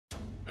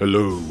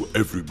Hello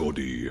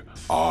everybody,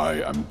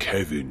 I am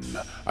Kevin,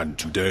 and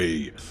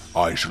today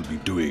I shall be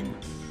doing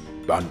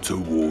Banter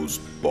Wars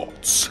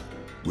Bots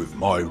with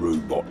my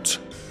robot,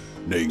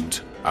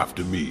 named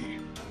after me,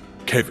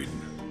 Kevin.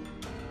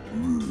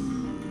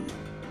 Ruurrrr.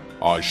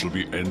 I shall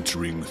be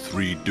entering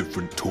 3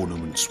 different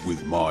tournaments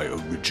with my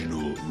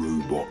original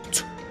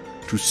robot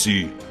to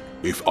see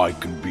if I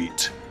can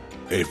beat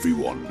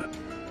everyone,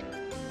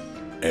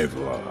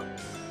 ever.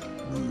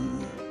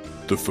 Ruurrrr.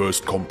 The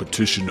first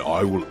competition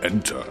I will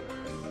enter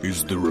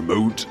is the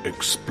remote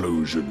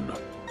explosion.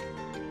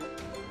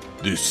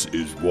 This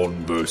is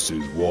 1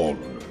 versus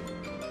 1.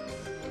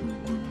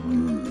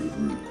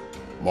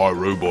 My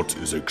robot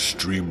is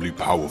extremely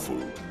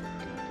powerful.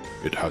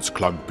 It has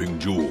clamping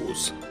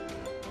jaws.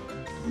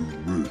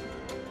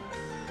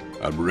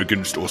 And we're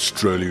against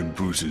Australian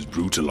Bruce's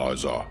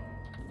brutalizer.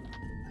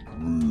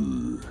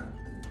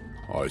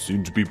 I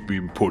seem to be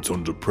being put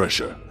under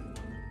pressure.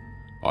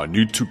 I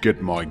need to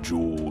get my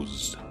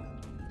jaws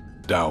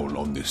down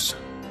on this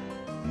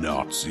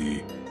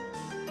Nazi.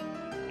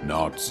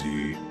 I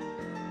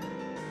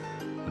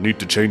need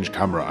to change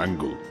camera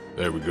angle.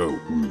 There we go.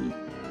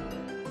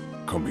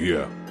 Come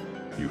here,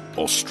 you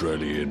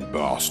Australian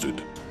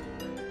bastard.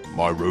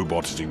 My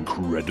robot is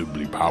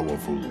incredibly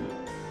powerful.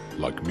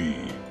 Like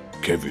me,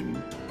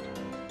 Kevin.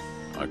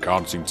 I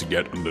can't seem to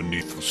get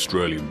underneath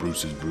Australian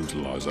Bruce's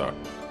brutalizer.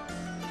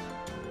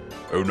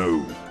 Oh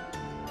no.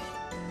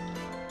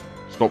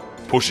 Stop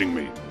pushing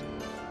me.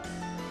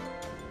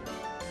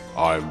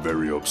 I am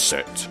very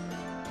upset.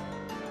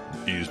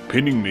 He is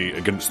pinning me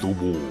against the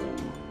wall.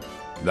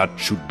 That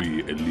should be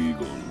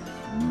illegal.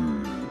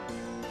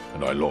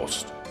 And I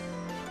lost.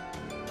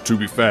 To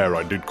be fair,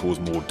 I did cause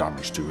more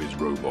damage to his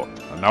robot,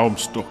 and now I'm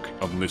stuck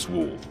on this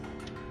wall.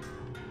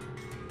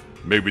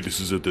 Maybe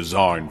this is a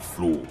design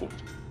flaw.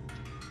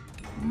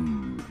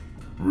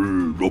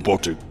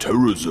 Robotic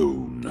terror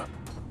zone.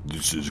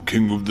 This is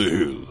King of the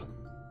Hill.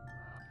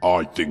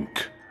 I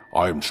think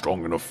I am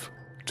strong enough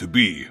to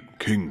be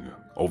King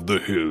of the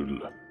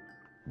Hill.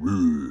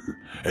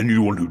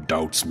 Anyone who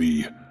doubts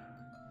me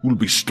will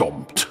be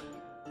stomped.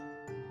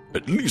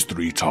 At least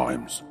 3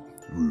 times.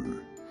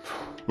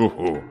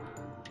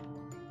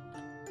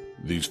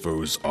 These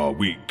foes are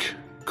weak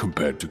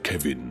compared to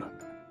Kevin.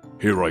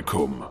 Here I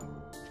come.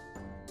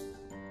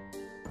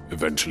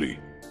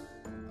 Eventually.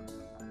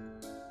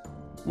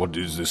 What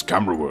is this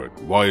camera work?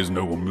 Why is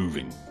no one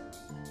moving?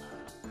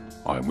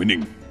 I am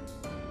winning.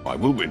 I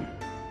will win.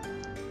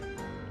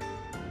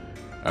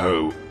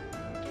 Oh.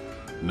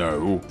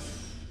 No.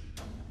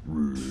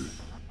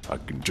 I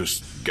can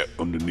just get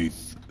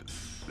underneath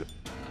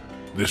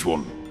this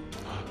one.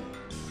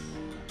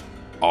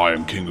 I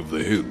am King of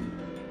the Hill.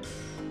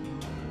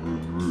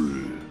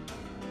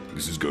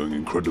 This is going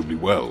incredibly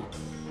well.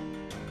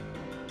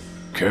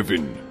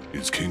 Kevin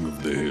is King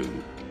of the Hill.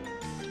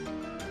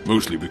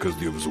 Mostly because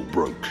the others all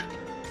broke.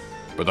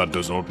 But that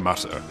does not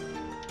matter.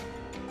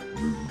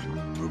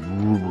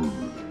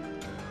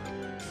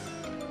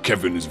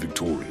 Kevin is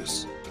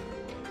victorious.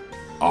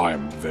 I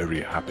am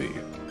very happy.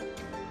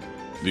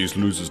 These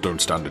losers don't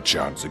stand a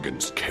chance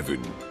against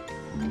Kevin.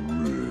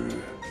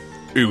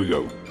 Here we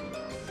go.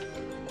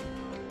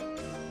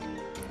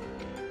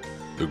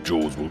 The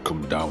jaws will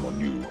come down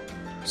on you.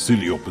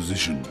 Silly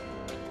opposition.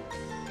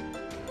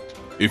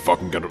 If I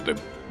can get up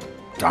the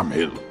damn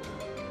hill.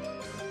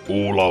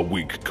 All are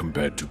weak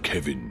compared to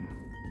Kevin.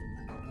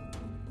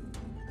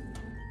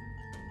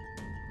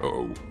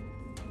 Uh-oh.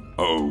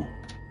 Uh-oh.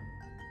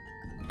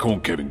 Come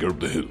on, Kevin, get up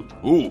the hill.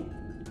 Oh!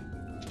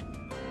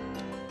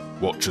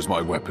 Watch as my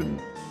weapon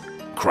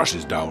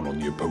crashes down on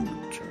the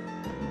opponent.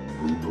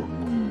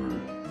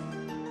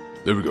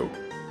 There we go.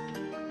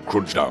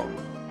 Crunch down.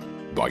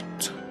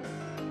 Bite.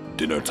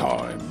 Dinner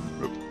time.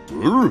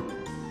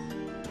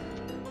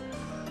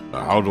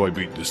 Now, how do I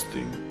beat this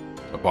thing?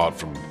 Apart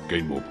from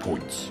gain more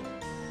points.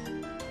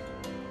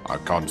 I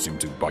can't seem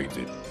to bite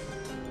it.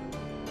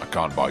 I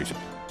can't bite it.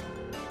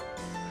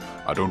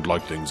 I don't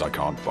like things I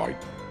can't bite.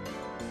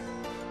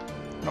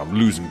 And I'm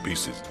losing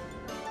pieces.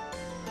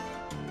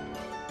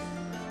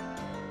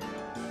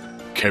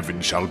 Kevin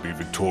shall be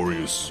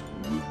victorious.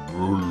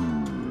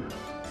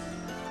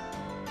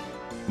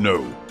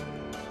 No.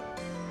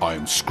 I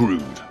am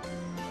screwed.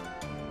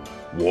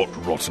 What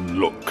rotten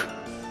luck.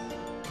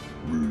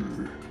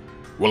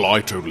 Well,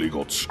 I totally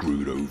got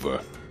screwed over.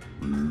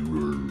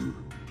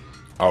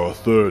 Our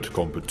 3rd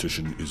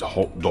competition is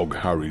Hot Dog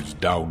Harry's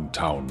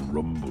Downtown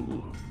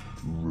Rumble.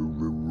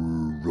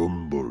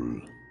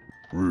 Rumble.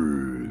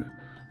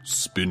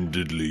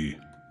 Spindly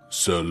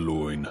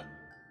sirloin.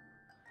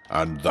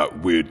 And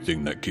that weird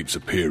thing that keeps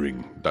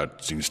appearing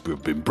that seems to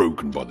have been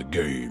broken by the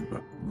game.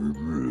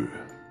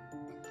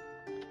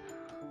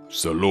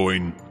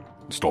 Sirloin,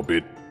 stop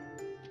it.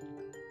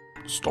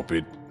 Stop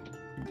it.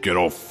 Get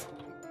off.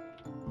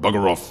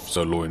 Bugger off,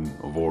 sirloin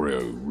of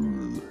Oreo.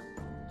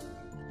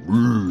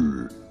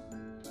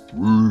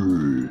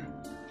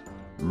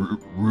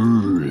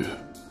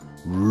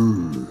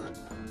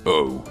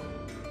 Uh-oh.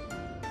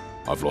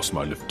 I've lost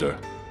my lifter.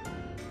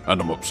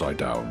 And I'm upside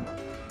down.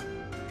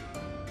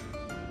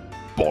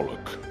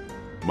 bollock.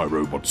 My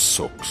robot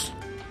sucks.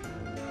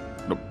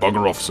 Now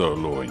bugger off,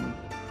 Sirloin.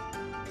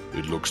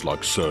 It looks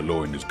like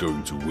Sirloin is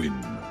going to win.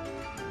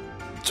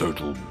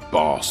 Total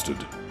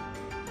bastard.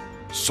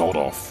 Sod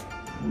off.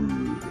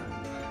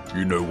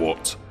 You know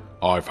what?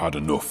 I've had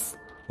enough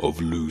of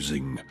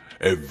losing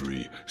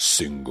every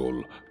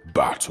single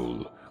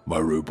battle. My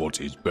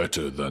robot is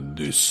better than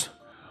this.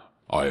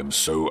 I am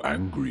so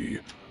angry.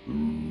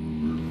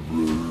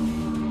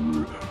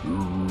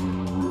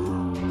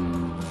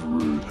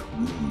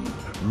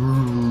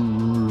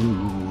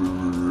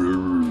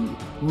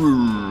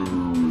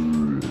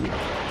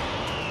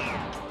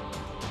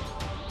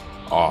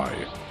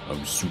 I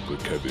am Super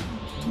Kevin.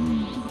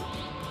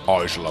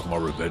 I shall have my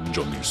revenge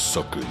on these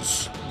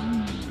suckers.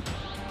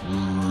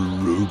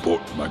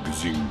 Robot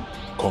Magazine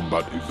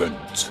Combat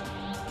Event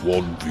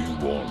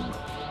 1v1.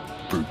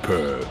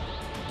 Prepare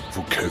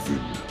for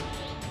Kevin.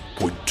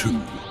 Point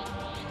 2.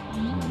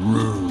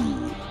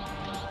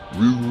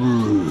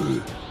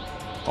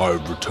 I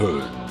have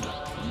returned.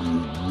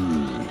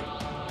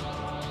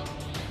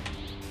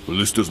 Well,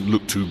 this doesn't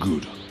look too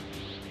good.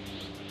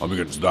 I'm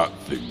against that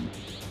thing.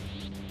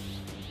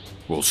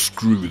 Well,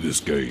 screw this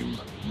game.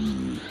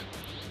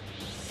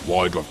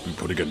 Why do I have to be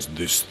put against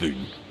this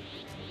thing?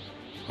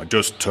 I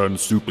just turn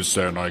Super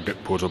Saiyan and I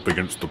get put up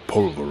against the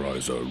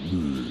pulverizer.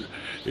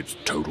 It's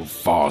total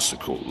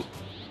farcical.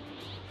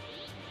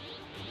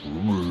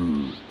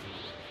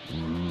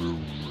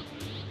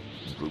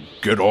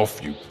 Get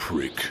off, you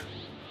prick.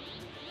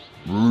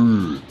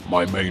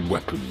 My main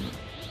weapon.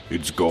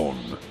 It's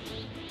gone.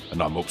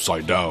 And I'm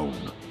upside down.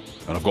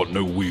 And I've got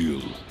no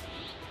wheel.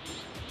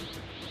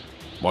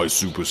 My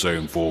Super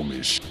Saiyan form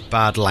is...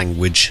 Bad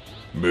language.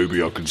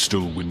 Maybe I can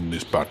still win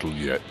this battle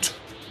yet.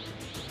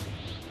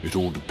 It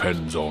all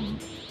depends on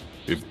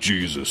if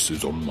Jesus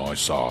is on my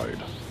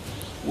side.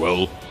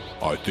 Well,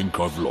 I think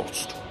I've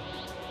lost.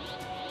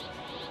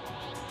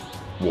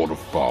 What a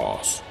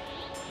farce.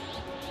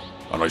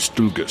 And I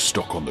still get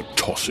stuck on the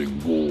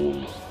tossing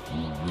wall.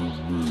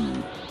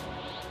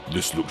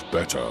 This looks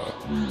better.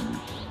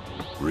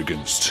 We're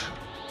against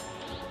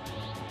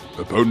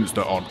opponents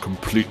that aren't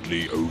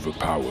completely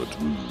overpowered.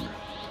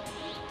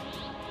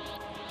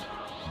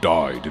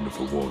 Die, dinner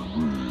for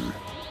one.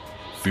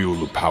 Feel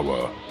the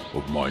power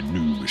of my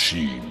new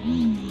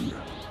machine.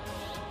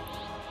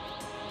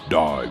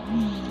 Die.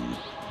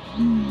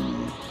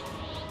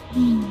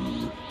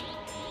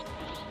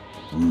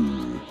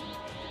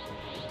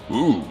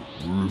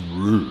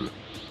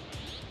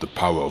 The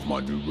power of my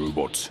new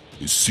robot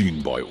is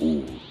seen by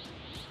all.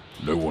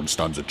 No one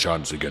stands a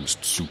chance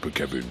against Super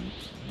Kevin.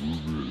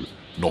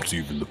 Not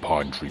even the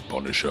Pine Tree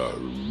Punisher.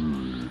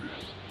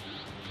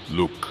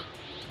 Look,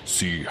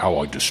 see how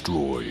I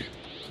destroy.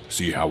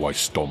 See how I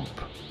stomp.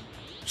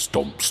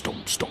 Stomp,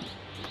 stomp, stomp.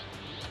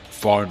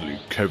 Finally,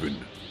 Kevin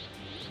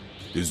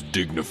is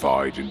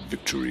dignified in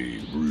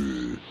victory,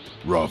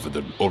 rather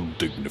than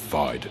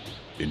undignified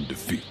in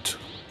defeat.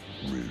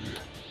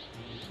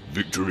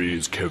 Victory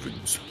is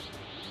Kevin's.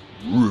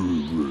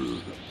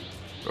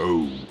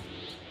 Oh.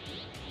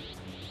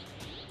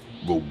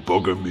 Well,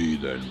 bugger me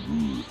then.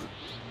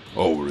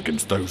 Oh, we're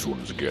against those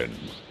ones again.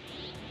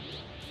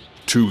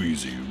 Too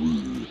easy.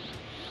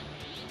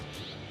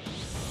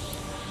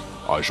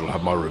 I shall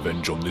have my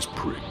revenge on this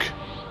prick.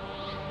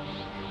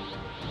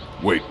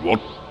 Wait,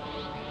 what?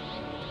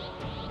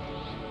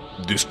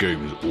 This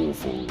game is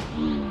awful.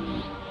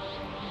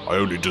 I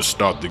only just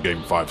started the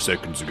game 5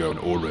 seconds ago and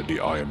already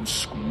I am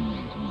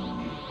screwed.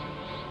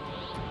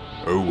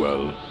 Oh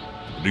well,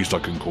 at least I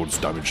can cause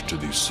damage to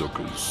these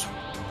suckers.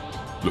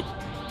 Look,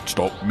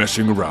 stop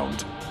messing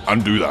around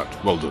and do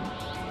that. Well done.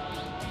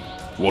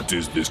 What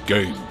is this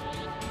game?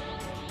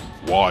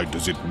 Why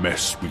does it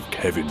mess with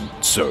Kevin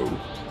so?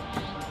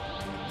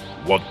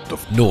 What the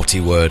naughty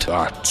word.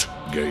 That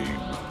game.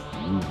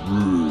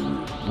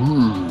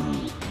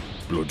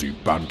 Bloody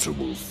Banter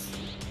Wolf.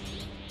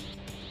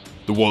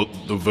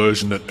 The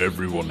version that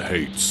everyone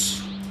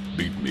hates.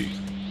 Beat me.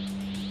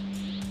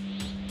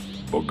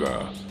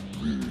 Bugger.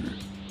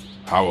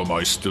 How am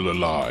I still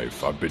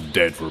alive? I've been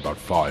dead for about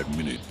 5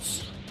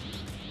 minutes.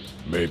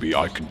 Maybe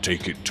I can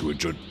take it to a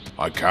judge.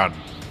 I can.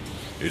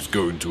 It's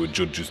going to a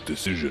judge's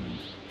decision.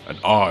 And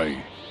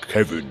I,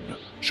 Kevin,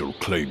 shall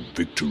claim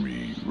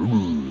victory.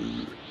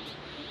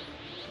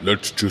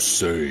 Let's just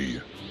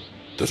say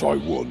that I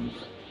won.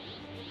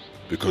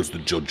 Because the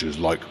judges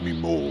like me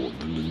more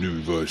than the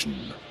new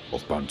version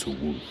of Banter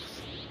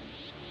Wolf.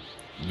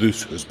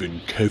 This has been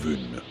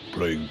Kevin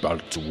playing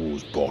Banter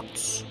Wars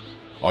Bots.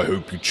 I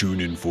hope you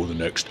tune in for the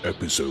next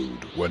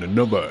episode when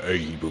another A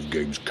Heap of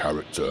Games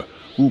character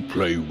will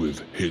play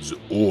with his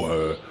or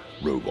her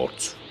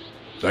robot.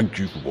 Thank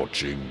you for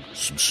watching.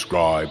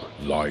 Subscribe,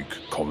 like,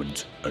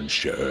 comment, and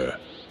share.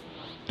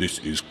 This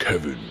is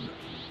Kevin.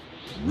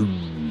 A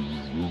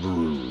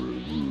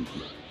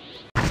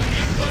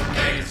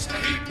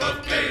heap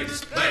of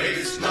games,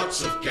 plays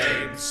lots of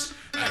games.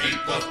 A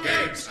heap of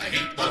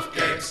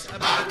games, a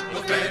man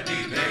of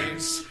many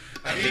names.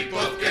 A heap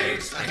of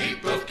games,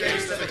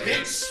 never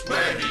hits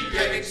where he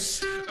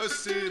aims. a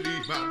silly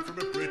man from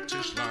a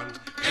British land.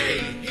 A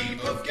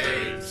heap of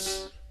games.